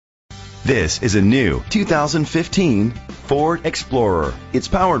This is a new 2015 Ford Explorer. It's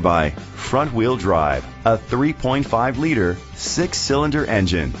powered by front-wheel drive, a 3.5-liter, 6-cylinder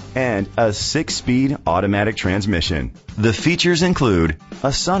engine, and a 6-speed automatic transmission. The features include a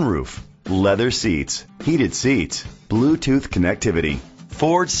sunroof, leather seats, heated seats, Bluetooth connectivity,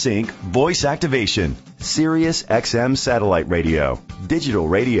 Ford Sync voice activation, Sirius XM satellite radio,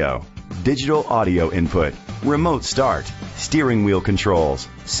 digital audio input, remote start, steering wheel controls.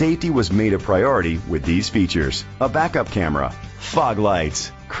 Safety was made a priority with these features: a backup camera, fog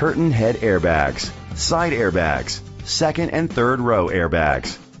lights, curtain head airbags, side airbags, second and third row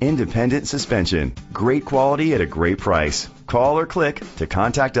airbags, independent suspension. Great quality at a great price. Call or click to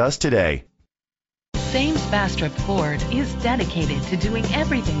contact us today. Thames Bastrop Ford is dedicated to doing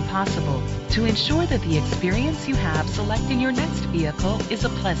everything possible to ensure that the experience you have selecting your next vehicle is a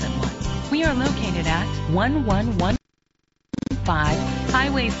pleasant one. We are located at 1115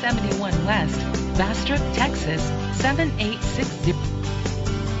 Highway 71 West, Bastrop, Texas 78660.